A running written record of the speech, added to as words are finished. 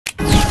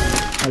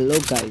Hello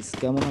guys,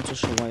 কেমন আছো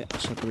সবাই?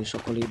 আশা করি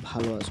সকলেই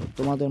ভালো আছো।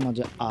 তোমাদের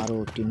মাঝে আরও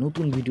একটি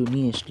নতুন ভিডিও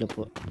নিয়ে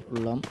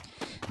বললাম।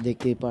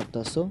 দেখতেই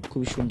পারতাছো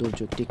খুবই সৌন্দর্য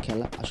একটি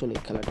খেলা। আসলে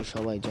খেলাটি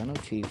সবাই জানো,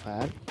 ফ্রি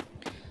ফায়ার।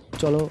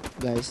 চলো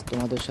গাইস,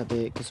 তোমাদের সাথে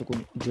কিছুক্ষণ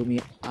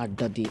জমিয়ে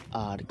আড্ডা দিই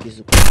আর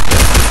কিছুক্ষণ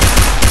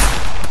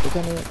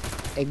এখানে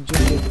একজন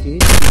ব্যক্তি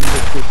তিন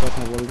ব্যক্তির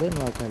কথা বলবে।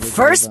 নোয়াখালী,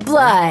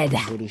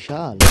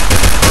 বরিশাল।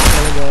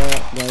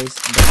 গাইস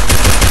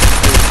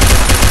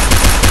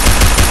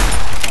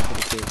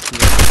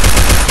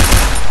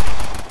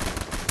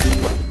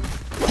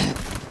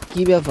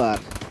কি ব্যাপার?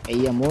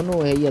 এইয়া মনো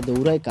এইয়া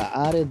দৌড়াইকা,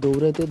 আরে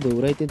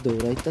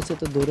দৌড়াইতেছে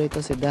তো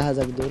দৌড়াইতেছে, দেখা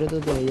যাবে দৌড়াইতে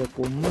তো এইয়া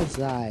কমে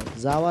যায়।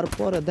 যাওয়ার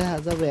পরে দেখা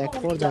যাবে এক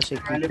পর্যায়ে সে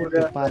কি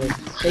করতে পারে।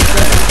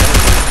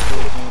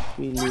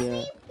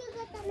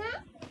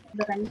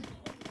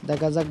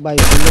 দেখা যাক ভাই,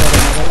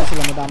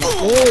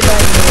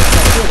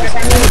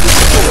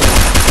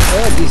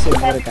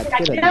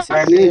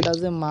 এটা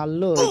যে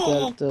মারলো এটা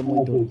তো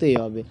ধরতেই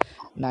হবে,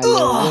 না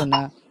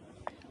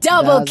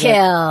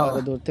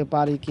ধরতে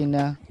পারি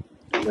কিনা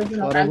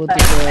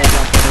পরবর্তীতে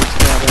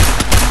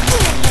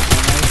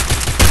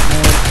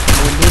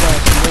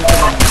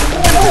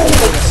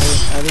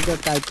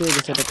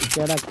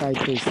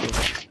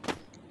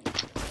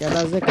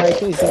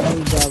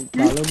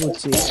ভালো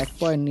বুঝছি। 1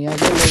 পয়েন্ট নিয়ে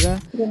গেল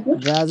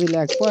ব্রাজিল,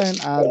 1 পয়েন্ট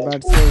আর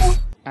ভার্সেস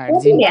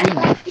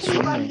আর্জেন্টিনা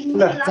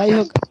 0। যাই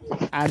হোক,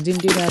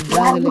 আর্জেন্টিনা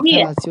ব্রাজিলের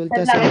খেলা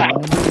চলতেছে,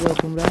 মনে বুঝবো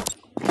তোমরা।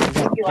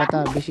 কথা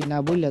বেশি না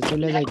বললে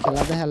চলে যায়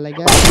খেলা দেখার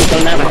লাগে।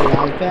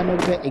 লাল প্যান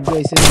উঠবে এগিয়ে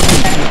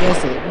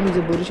আছে, উনি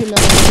যে বরিশাল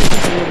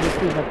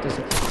বুঝতেই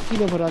পারতেছে কি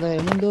ব্যাপার। দাদা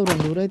এমন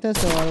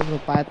দৌড়াইতেছে,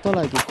 পায়ের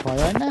তলায় কি ক্ষয়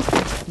হয় না?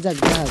 যাক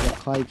দেখা যাক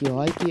ক্ষয় কি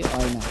হয় কি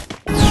হয় না।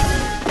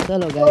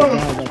 চলো গাইস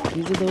দেখা যাক কি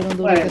যে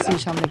দৌড়াইতেছি।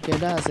 সামনে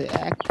কেডা আছে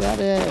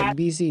একবারে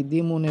বিসি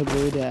দিমনে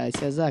বইরে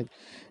আছে। যাক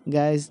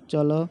গাইস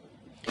চলো,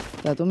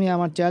 তা তুমি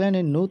আমার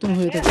চ্যানেলে নতুন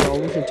হয়ে থাকলে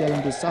অবশ্যই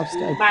চ্যানেলটি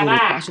সাবস্ক্রাইব করে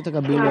পাশে থাকা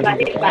বেল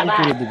বাটনটি অন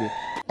করে দিবে।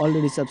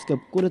 অলরেডি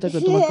সাবস্ক্রাইব করে থাকলে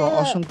তোমাকে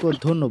অসংখ্য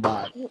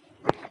ধন্যবাদ।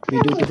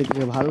 ভিডিওটি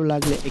দেখে ভালো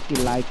লাগলে একটি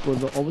লাইক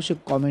করবে, অবশ্যই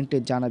কমেন্টে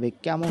জানাবে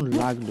কেমন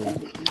লাগলো।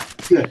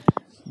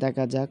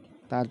 দেখা যাক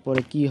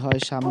তারপরে কি হয়।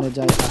 সামনে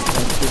যাই আস্তে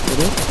আস্তে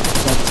করে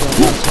যাচ্ছি,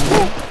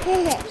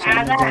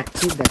 সামনে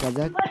যাচ্ছি। দেখা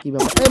যাক কি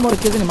ব্যাপার। এই মোর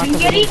কে জানি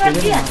মারতেছে,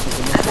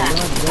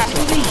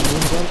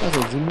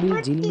 ঝিলমিল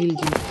ঝিলমিল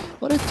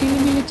ওরে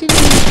চিলমিলি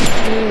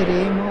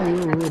রে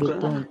ময়ূর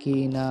পঙ্খী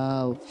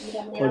নাও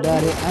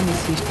ওডারে আমি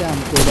সিস্টেম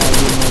করে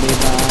মরে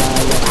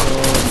ভাই।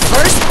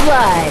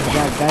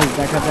 গাইস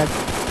দেখা যাক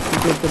কি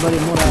করতে পারি।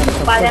 মোরা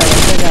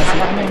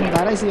আমি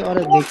দাঁড়াইছি,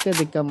 ওরে দেখতে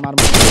দেখতে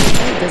মারবো।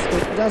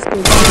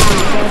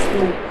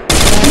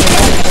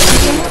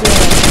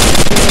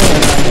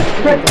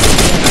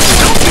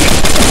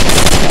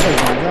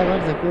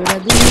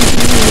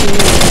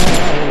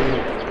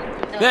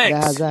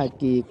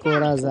 কি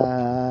করা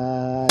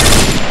যায়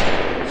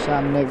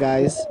সামনে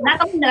গাইস?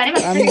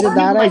 আমি যে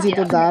দাঁড়াইছি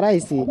তো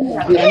দাঁড়াইছি,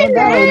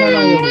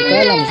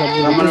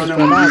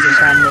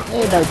 সামনে।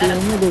 এই ভাই তুই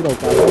এমনি দৌড়াও,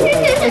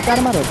 কার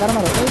মারো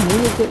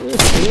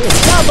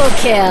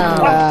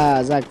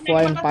যাক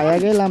পয়েন্ট পাইয়া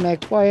গেলাম,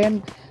 1 পয়েন্ট।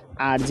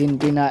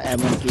 আর্জেন্টিনা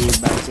এমনকি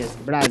ভার্সেস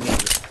ব্রাজিল,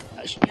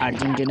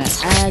 আর্জেন্টিনা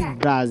 1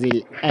 ব্রাজিল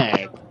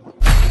 1।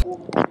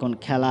 এখন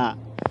খেলা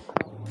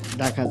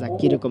দেখা যাক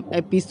কিরকম।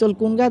 এই পিস্তল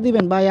কোন গা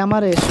দিবেন ভাই?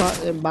 আমার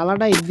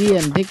বালাটাই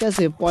দিয়েন, ঠিক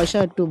আছে? পয়সা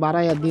একটু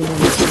বাড়াইয়া দিন,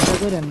 চিন্তা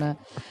করেন না,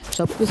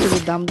 সবকিছুর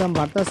দাম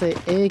বাড়তেছে।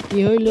 এ কি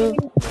হইলো?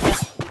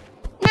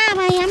 না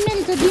ভাই আপনি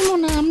তো দিব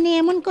না, আপনি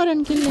এমন করেন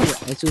কি লাগে?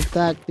 চুপ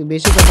থাক, তুই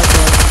বেশি কথা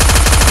কর।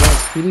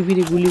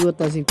 ফিরি গুলি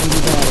করতেছি,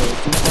 চিন্তা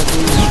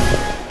করি।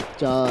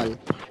 চল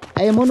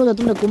এই মনুদা,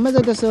 তোমরা কমে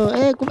যাইতেছো।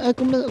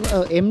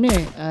 এমনি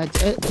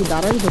তুই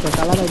দাঁড়াইছো তো,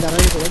 কালা ভাই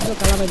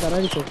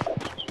দাঁড়াইছো।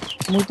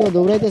 মুই তো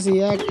দৌড়াইতেছি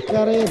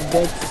একবারে,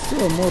 দেখছো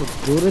মোর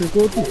জোরের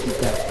কৌতুক কি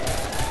কার।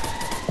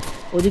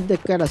 ওদিক দেখ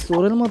একটা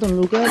চোরের মতন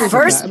লুকায়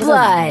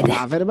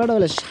লাভের বেড়া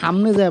হলে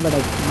সামনে যায় বেড়া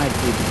মাইট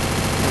দিবি।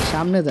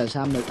 সামনে যা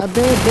সামনে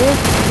দে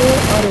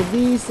আরে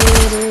দিছে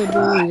রে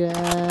বইরা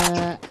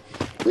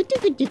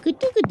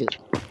কুটি।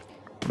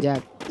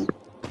 যাক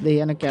দেখি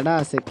এনে কেডা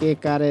আছে, কে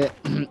কারে।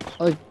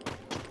 ওই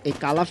এই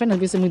কালা ফ্যানের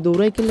পিছনে আমি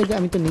দৌড়াই খেলে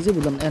আমি তো নিজে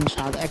বুঝলাম। এন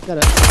সাদ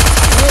একবারে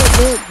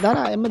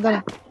দাঁড়া এমনি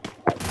দাঁড়া,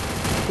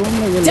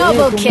 কমে গেল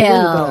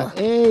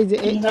এই যে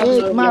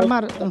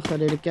মার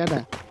কেডা?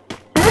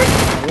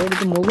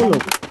 তো মোগল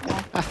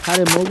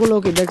আরে মোগল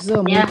ওকে দেখছো?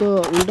 আমি তো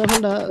উল্টা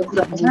পাল্টা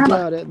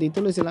দিতে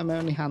লইছিলাম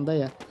এমনি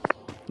হান্দাইয়া।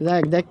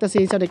 যাক দেখতেছি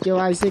এই সাইডে কেউ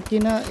আইছে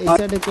কিনা,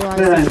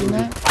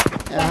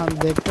 এখন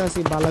দেখতেছি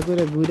বালা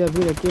করে ঘুরে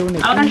কেউ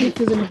নেই।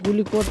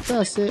 গুলি করতে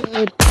আছে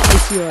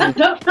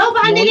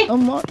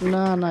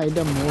না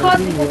এটা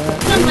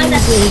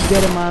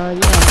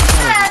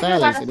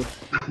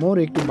মোর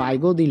একটু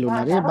বাইকও দিল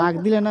না রে, বাঘ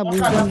দিলে না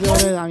বুঝলাম যে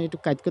আমি একটু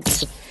কাজ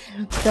করতেছি।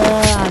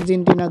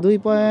 Argentina 2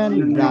 point,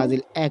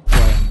 Brazil 1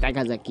 point.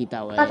 দেখা যাক কি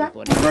তাও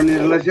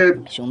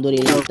সুন্দর।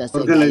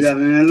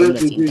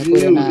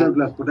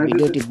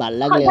 ভিডিওটি ভালো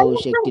লাগলে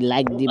অবশ্যই একটি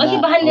লাইক দিবা,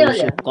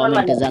 অবশ্যই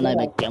কমেন্টে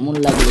জানাবে কেমন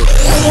লাগলো।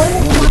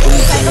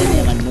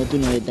 আমার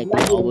নতুন হয়ে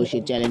থাকলে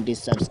অবশ্যই চ্যানেলটি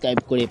সাবস্ক্রাইব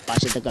করে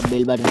পাশে থাকা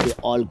বেল বাটনটি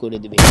অল করে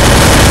দিবে।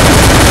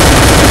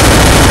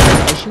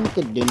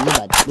 অসংখ্য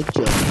ধন্যবাদ।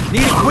 বুঝছো,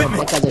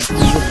 দেখা যাক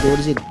তোর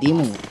যে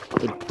দিমু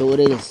এই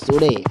তোরের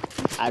চড়ে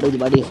আড়ুর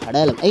বাড়ি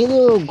ফাড়ালাম। এই তো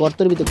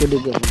গর্তের ভিতরে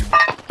কোটি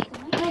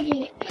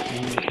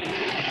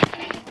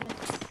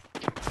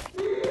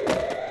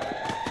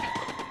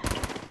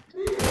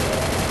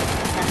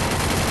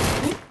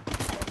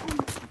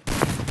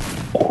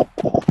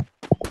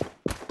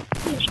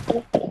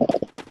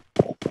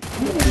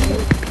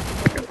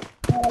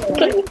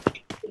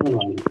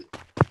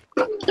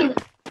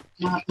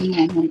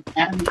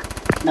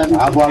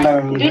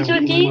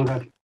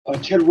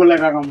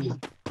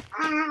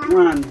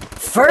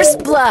First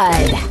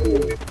blood.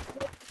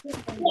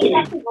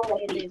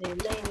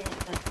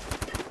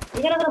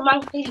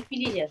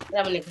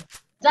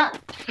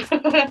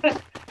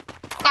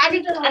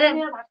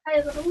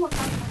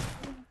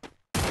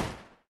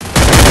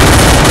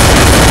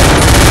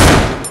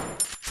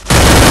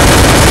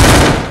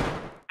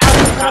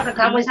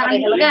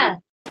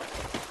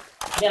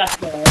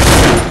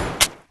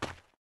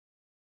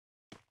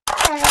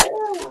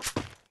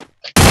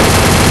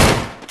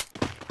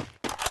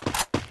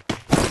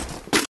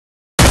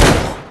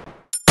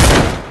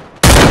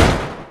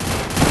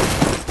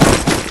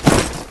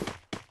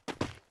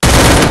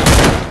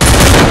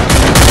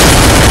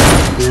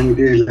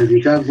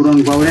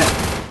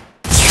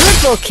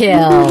 Triple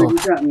kill.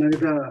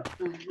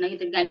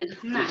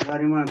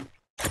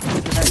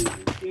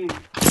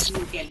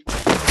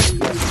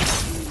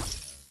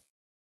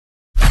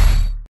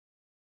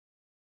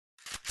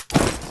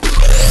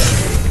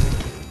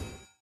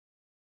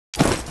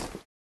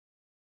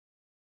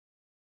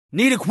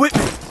 Need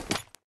equipment.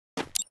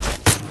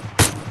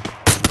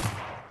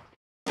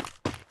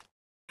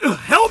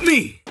 Help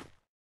me.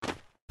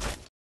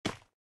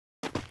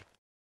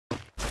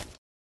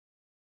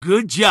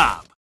 Good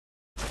job.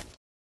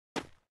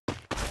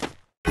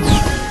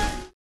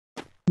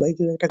 ভাই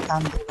তুই একটা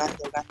গান দে গান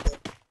দে গান দে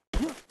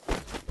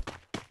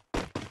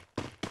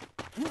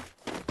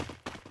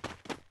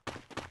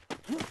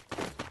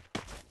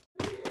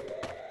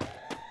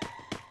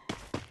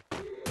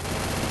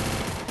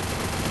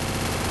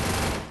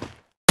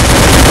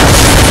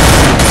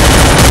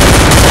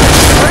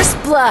First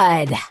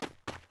blood.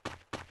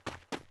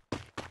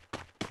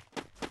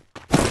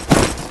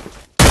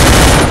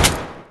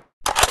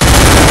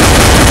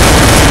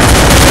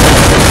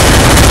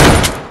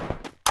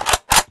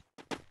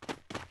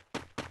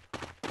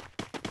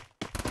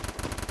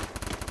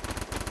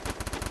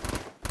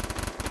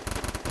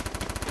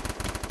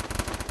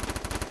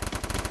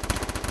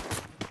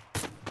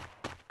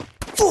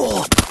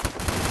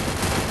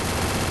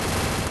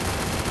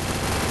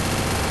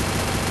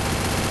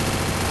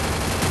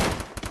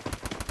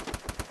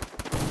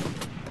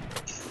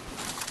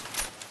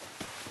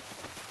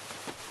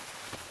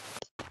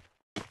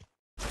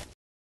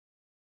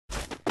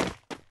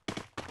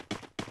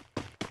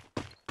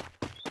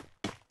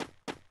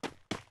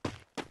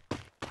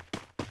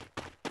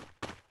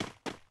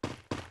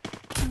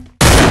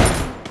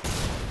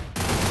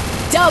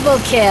 Double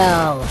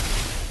kill.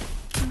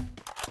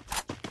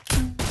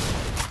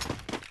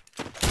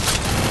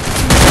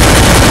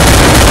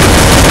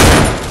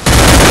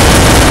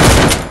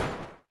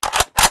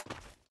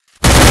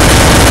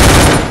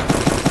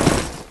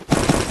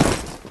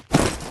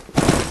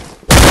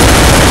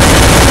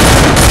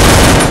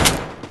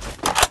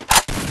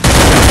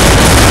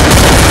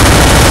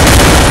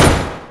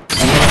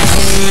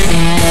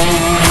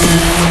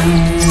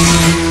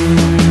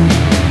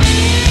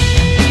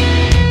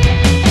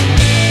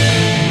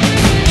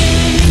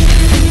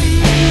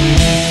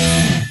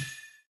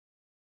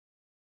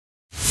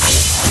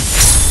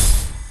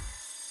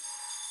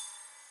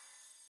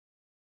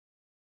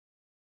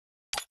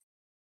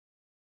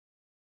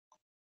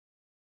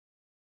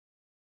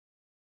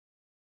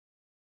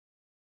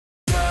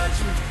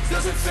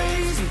 Doesn't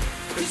faze me,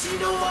 'cause you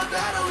know our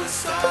battle is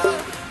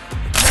start.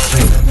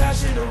 Bring the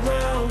passion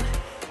around,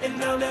 and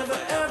I'll never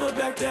ever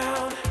back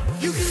down.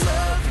 You can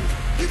love me,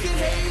 you can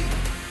hate me,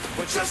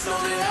 but just know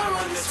that I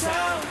run this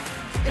town.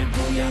 And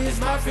booyah is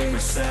my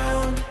favorite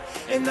sound,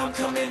 and I'm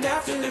coming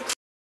after the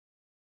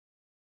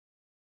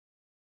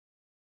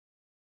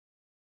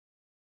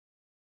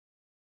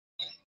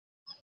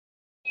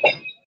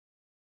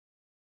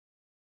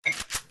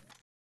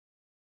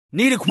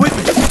Need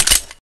equipment.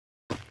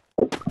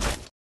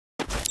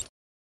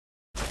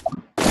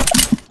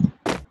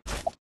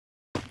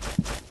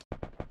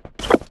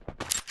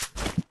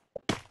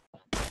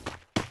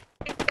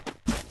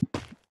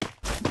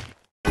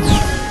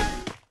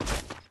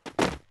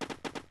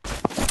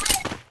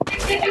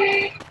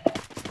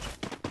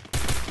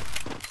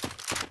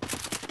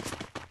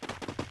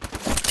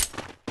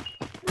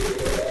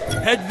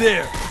 Head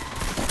there.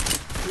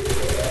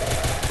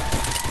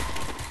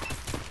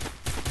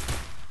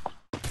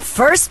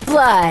 First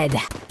blood.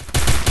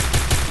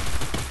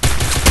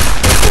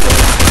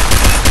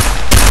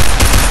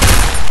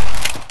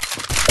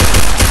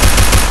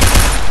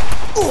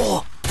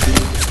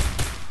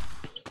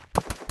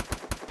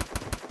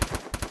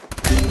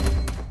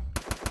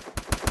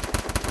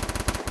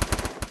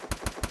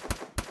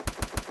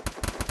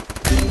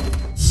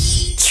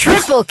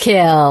 Triple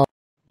kill.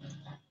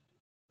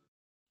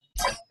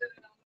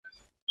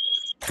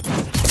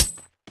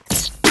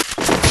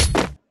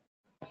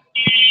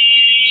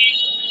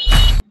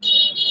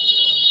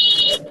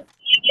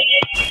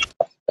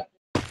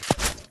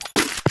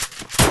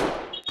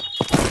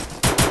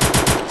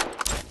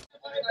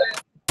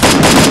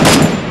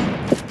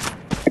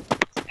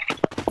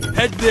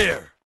 Head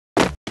there.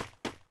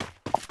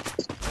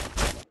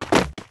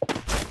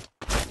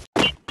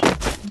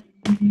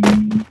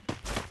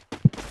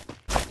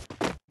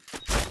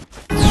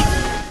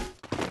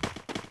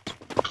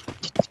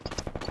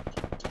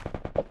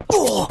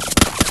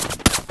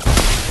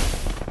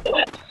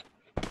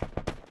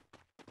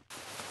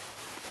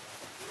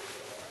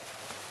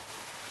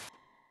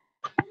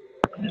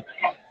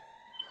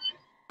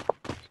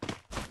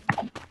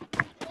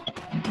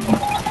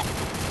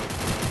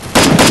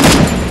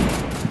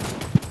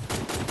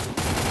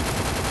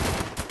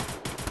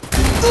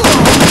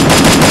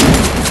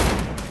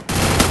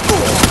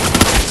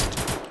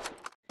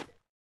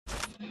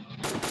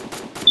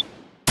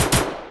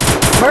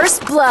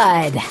 First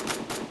blood.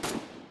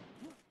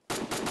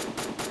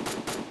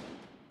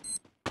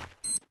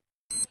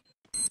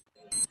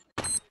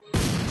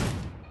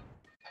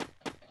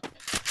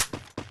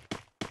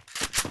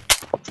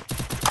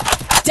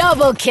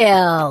 Double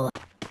kill.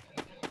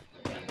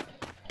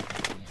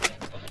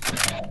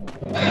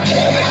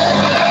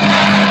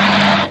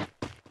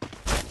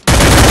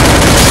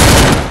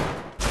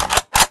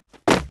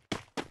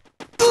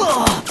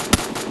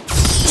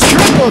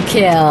 Triple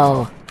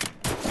kill.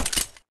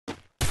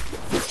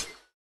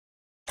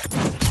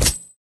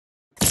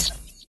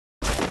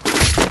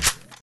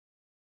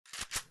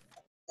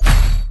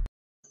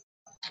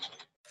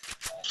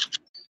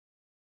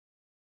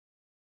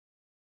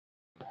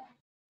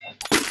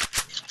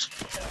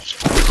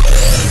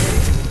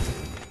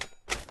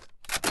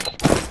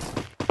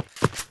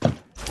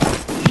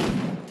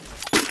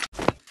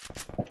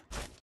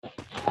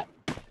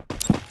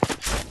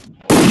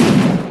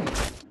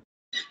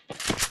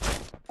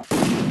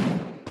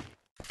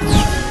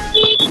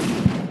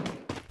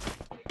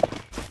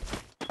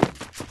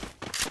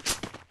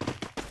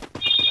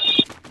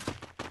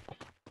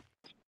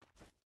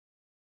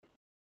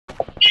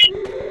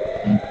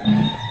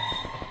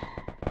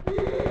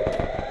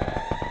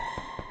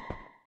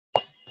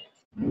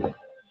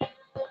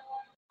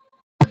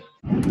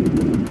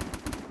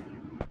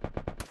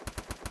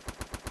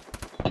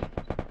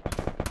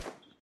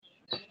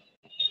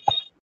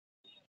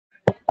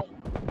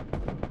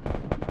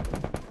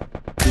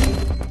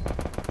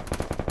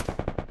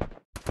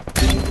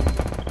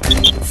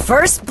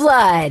 First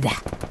blood.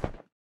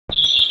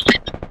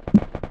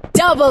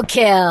 Double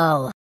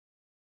kill.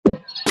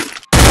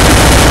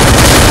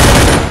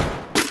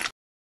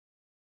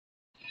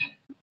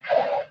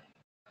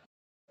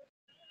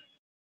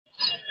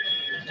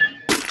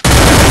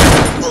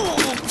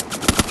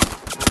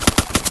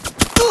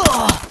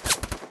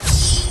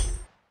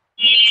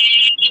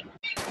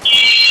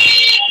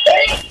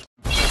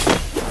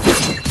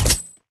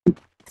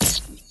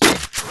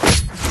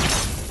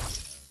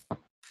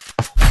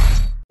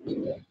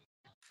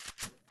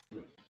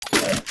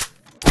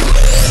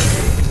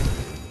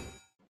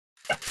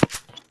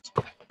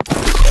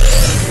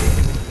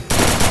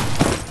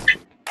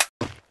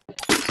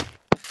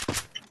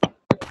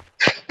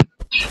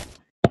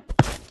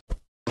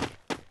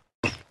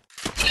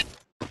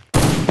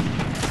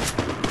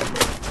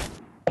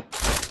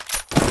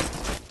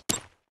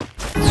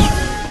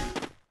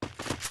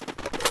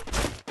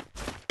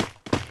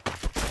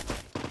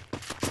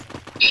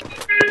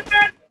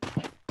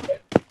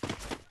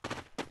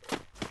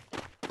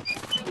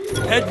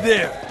 Head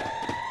there.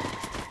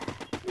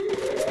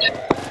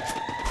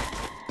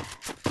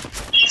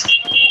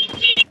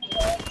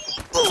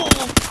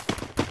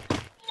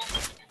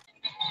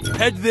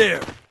 Head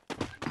there.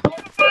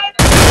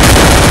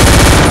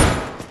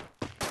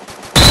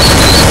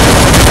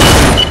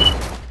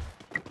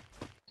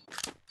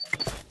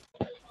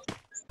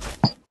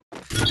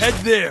 Head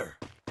there.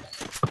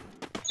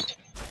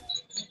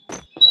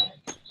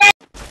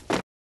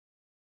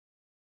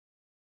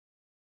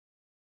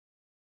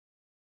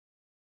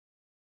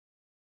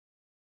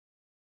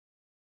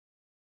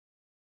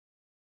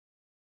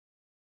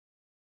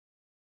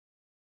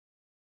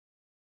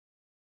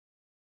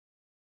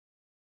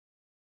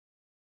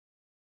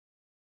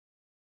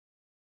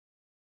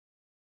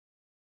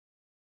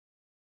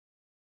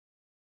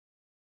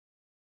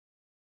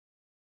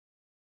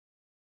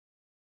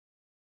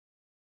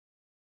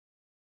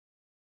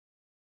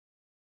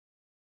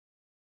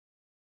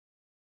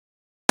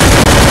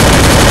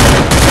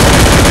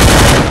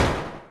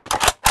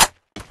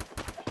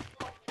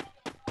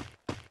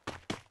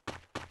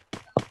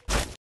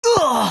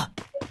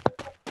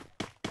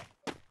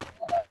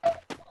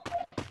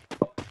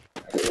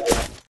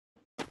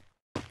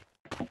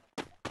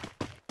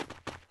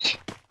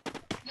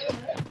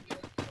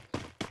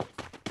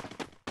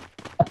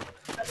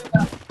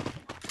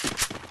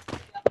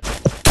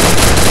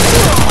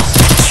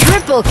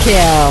 Triple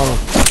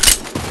kill.